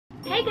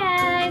Hi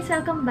guys!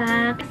 Welcome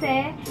back!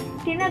 Kasi,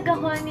 tinag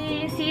ako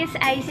ni Sis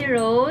Icy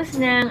Rose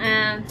ng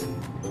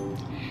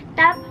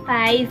top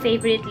 5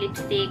 favorite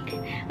lipstick.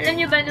 Alam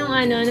niyo ba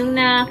nung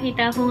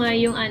nakita ko nga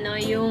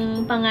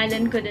yung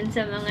pangalan ko dun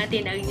sa mga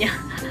tinag niya.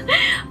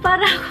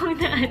 Para akong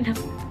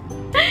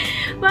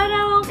para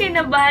akong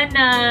kinabahan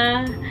na,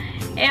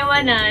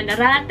 ewan na,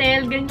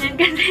 rattle, ganyan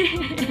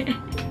kasi.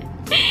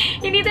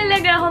 Hindi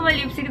talaga ako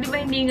ma-lipstick, 'di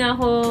ba? Hindi nga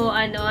ako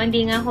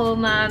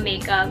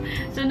ma-makeup.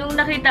 So nung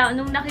nakita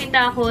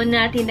ko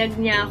na tinag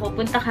niya ako,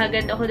 punta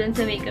kagad ako doon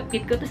sa makeup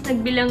kit ko. Tapos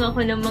nagbilang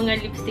ako ng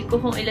mga lipstick ko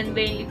kung ilan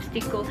ba yung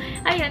lipstick ko.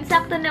 Ayun,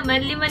 sakto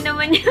naman, 5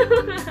 naman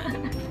yung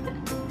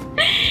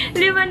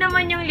 5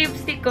 naman yung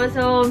lipstick ko.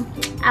 So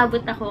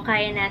abot ako,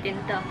 kaya natin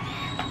 'to.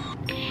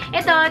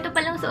 Ito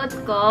palang suot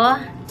ko.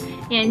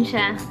 Yan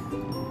siya.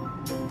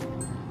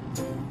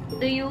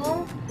 Ito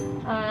yung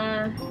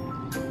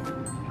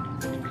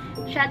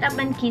Shut Up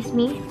and Kiss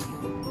Me.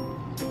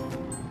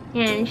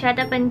 Yan, Shut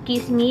Up and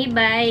Kiss Me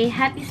by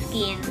Happy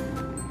Skin.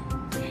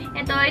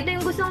 Ito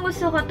yung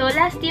gustong-gusto ko to.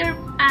 Last year,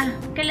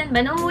 kailan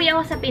ba? Nung umuwi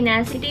ako sa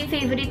Pinas, ito yung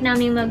favorite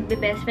namin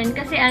magbe-best friend.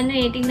 Kasi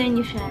tingnan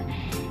nyo siya.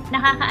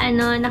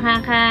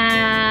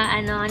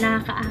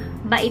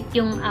 Nakakabait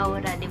yung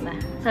aura, diba?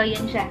 So,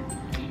 yan siya.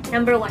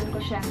 Number 1 ko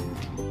siya.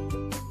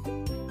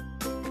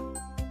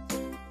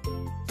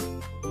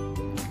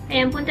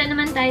 Ayan, punta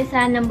naman tayo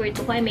sa number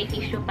 2 ko. Ay, may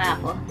tissue pa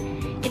ako.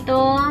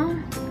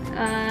 Itong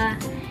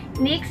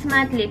NYX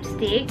Matte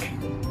Lipstick.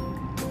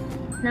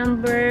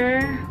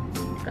 Number,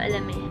 hindi ko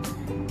alam eh.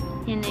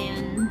 Yan na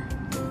yun.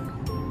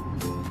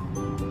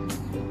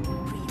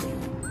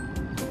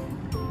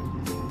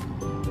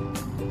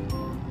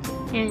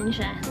 Yan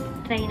siya.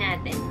 Try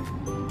natin.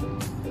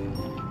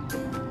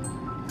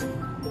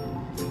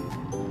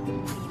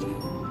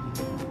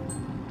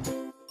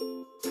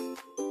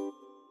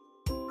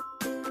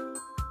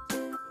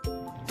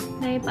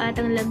 May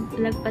patang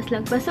lagpas.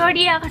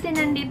 Sorry kasi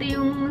nandito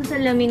yung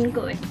salamin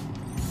ko eh.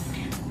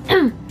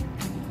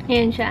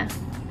 Ayan siya.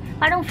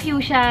 Parang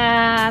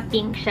fuchsia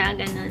pink siya,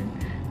 ganun.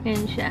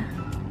 Ayan siya.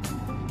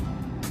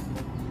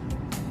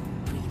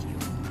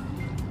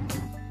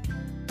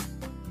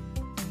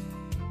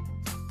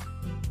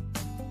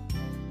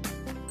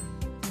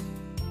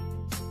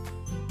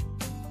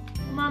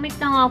 Gumamit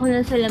lang ako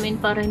ng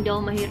salamin para hindi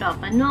ako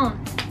mahirapan, no?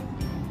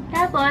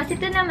 Tapos,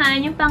 ito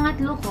naman, yung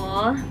pangatlo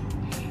ko.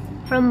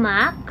 From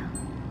MAC.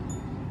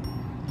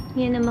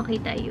 Yan na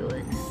makita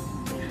yun.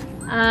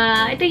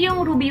 Ito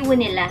yung Ruby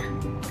Vanilla.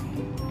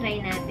 Try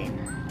natin.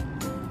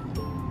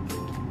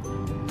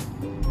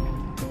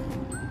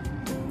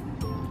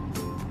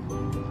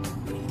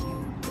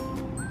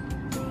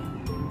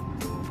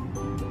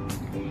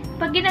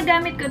 Pag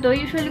ginagamit ko to,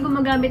 usually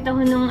gumagamit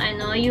ako nung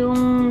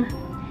yung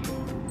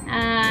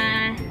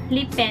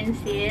lip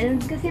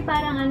pencil. Kasi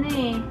parang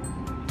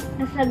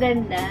nasa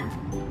ganda.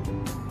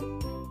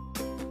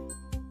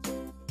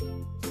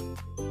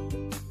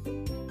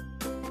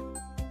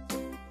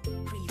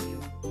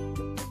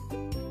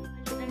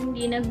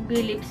 Hindi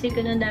nag-lipstick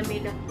ko ng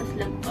dami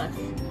lagpas.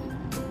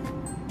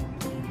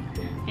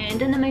 Ayan,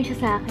 ito naman siya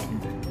sa akin.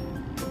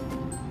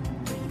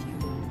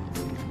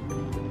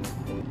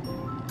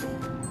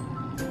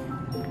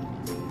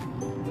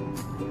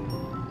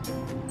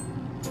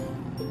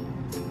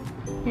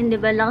 Ayan,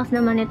 diba? Lakas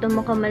naman ito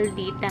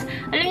makamaldita.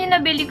 Alam niyo,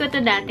 nabili ko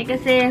to dati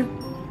kasi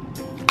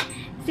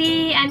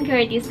si Ann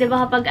Curtis,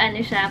 diba kapag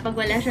pag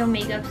wala siyang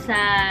makeup sa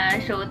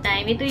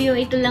showtime,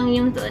 ito lang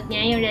yung suot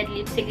niya, yung red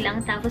lipstick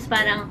lang, tapos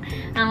parang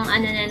ang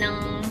ng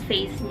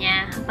face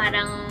niya,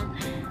 parang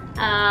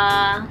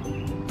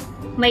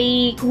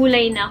may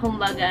kulay na,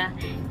 kumbaga.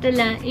 Ito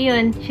lang,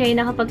 yun, siya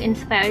yung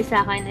nakapag-inspire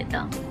sa akin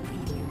ito.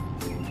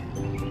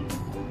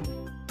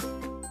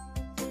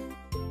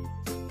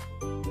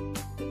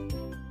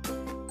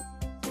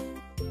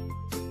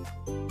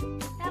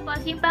 Tapos,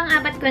 yung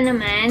pang-apat ko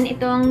naman,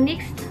 itong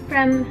NYX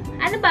from,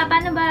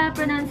 paano ba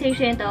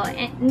pronunciation ito?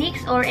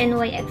 NYX or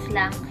NYX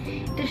lang.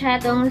 Ito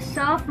siya, itong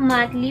soft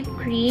matte lip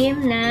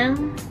cream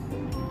ng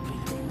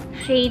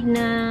shade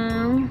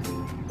ng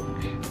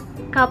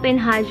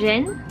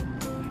Copenhagen.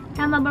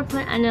 Tama ba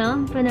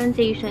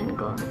pronunciation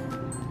ko?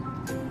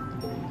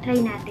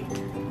 Try natin.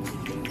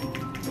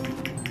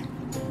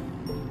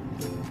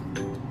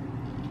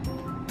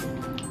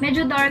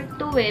 Medyo dark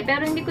to eh,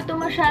 pero hindi ko to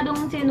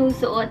masyadong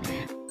sinusuot.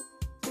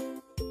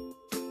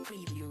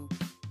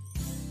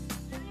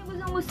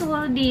 Gusto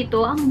ko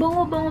dito, ang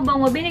bango.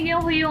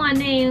 Binigyan ko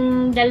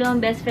yung dalawang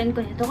best friend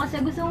ko nito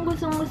kasi gusto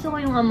ko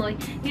yung amoy.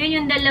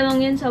 Yung dalawang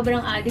yun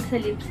sobrang addict sa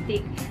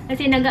lipstick.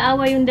 Kasi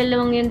nag-aaway yung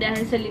dalawang yun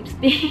dahil sa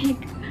lipstick.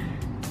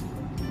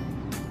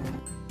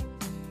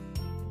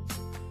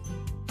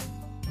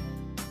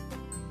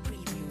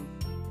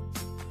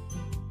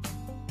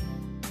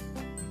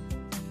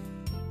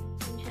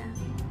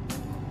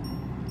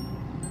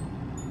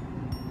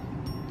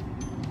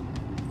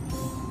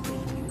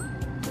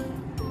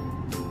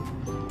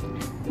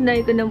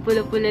 Dahil ko ng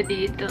pula-pula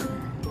dito.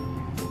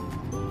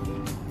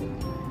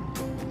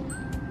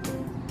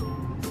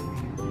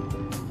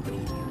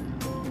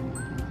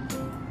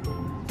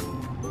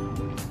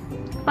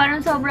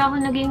 Parang sobra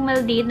ako naging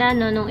maldita,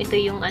 no, nung ito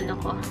yung ano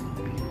ko.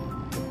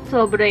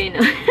 Sobra yun,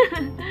 no?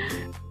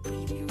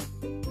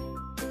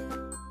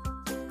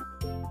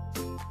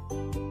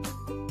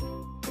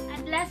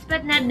 At last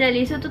but not the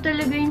least, so ito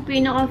talaga yung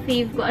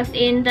pinaka-fave ko. As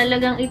in,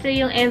 talagang ito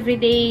yung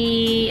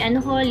everyday,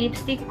 ano ko,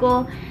 lipstick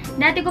ko.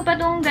 Dati ko pa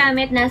itong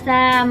gamit,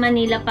 nasa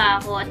Manila pa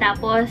ako.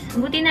 Tapos,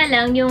 buti na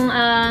lang yung,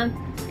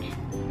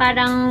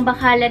 parang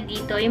bakalad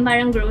dito, yung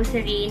parang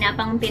grocery na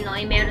pang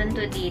Pinoy, meron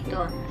to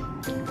dito.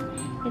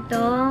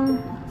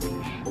 Itong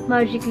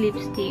magic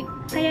lipstick.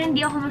 Kaya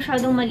hindi ako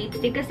masyadong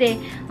malipstick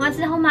kasi once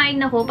na kumain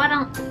ako,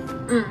 parang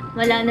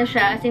wala na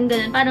siya. As in,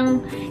 ganun.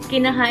 Parang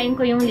kinakain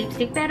ko yung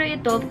lipstick. Pero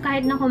ito,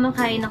 kahit na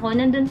kumakain ako,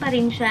 nandun pa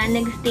rin siya.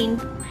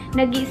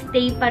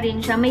 Nag-stay pa rin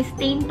siya. May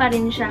stain pa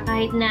rin siya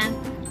kahit na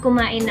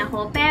kumain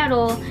ako.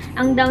 Pero,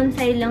 ang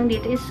downside lang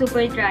dito is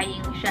super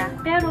drying siya.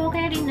 Pero,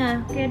 carry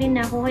na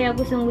ako. Kaya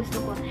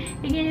gustong-gusto ko.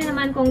 Tignan nyo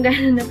naman kung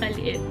gano'n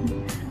nakaliit.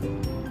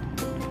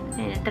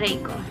 Ayan,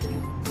 try ko.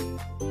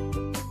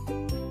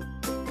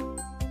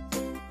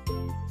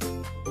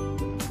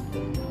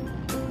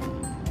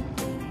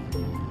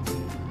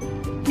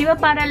 Di ba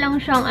para lang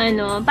siyang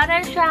para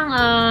siyang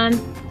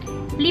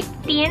lip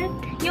tint.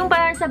 Yung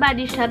parang sa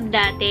body shop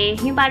dati.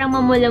 Yung parang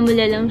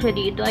mamula-mula lang siya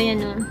dito.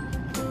 Ayan o.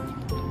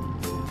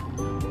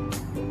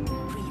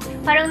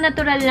 Parang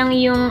natural lang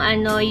yung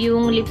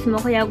yung lips mo.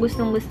 Kaya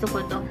gustong-gusto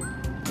ko to.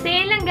 So,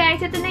 yun lang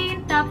guys. Ito na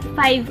yung top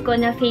 5 ko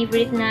na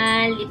favorite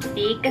na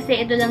lipstick.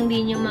 Kasi ito lang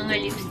din yung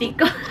mga lipstick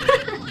ko.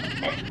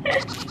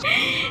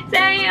 So,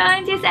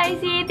 yun, Sis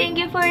Icy,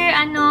 thank you for,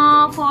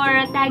 for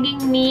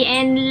tagging me,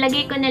 and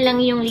lagay ko na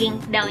lang yung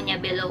link down niya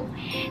below.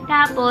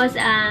 Tapos,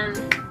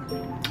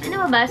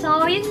 ano ba?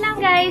 So, yun lang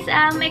guys,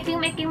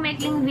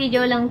 making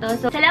video lang to.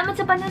 So, salamat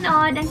sa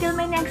panonood. Until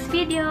my next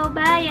video.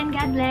 Bye, and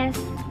God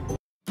bless.